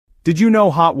Did you know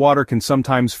hot water can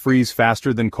sometimes freeze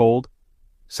faster than cold?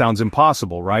 Sounds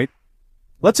impossible, right?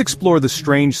 Let's explore the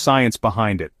strange science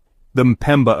behind it. The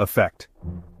Mpemba Effect.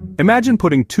 Imagine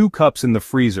putting 2 cups in the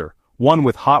freezer, one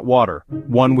with hot water,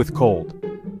 one with cold.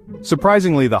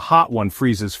 Surprisingly, the hot one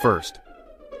freezes first.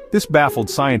 This baffled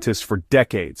scientists for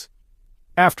decades.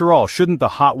 After all, shouldn't the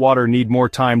hot water need more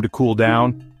time to cool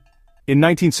down? In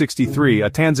 1963, a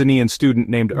Tanzanian student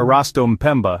named Erasto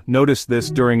Mpemba noticed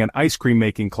this during an ice cream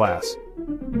making class.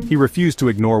 He refused to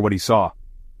ignore what he saw.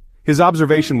 His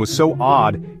observation was so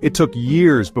odd, it took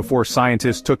years before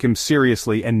scientists took him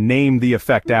seriously and named the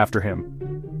effect after him.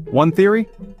 One theory?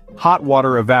 Hot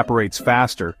water evaporates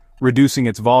faster, reducing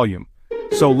its volume,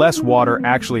 so less water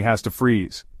actually has to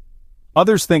freeze.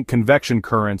 Others think convection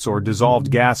currents or dissolved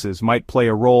gases might play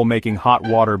a role making hot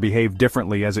water behave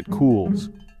differently as it cools.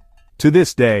 To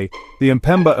this day, the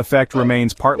Mpemba effect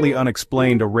remains partly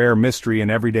unexplained, a rare mystery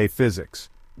in everyday physics.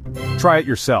 Try it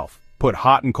yourself. Put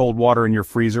hot and cold water in your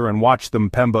freezer and watch the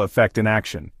Mpemba effect in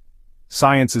action.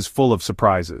 Science is full of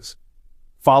surprises.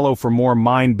 Follow for more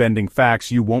mind-bending facts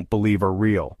you won't believe are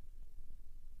real.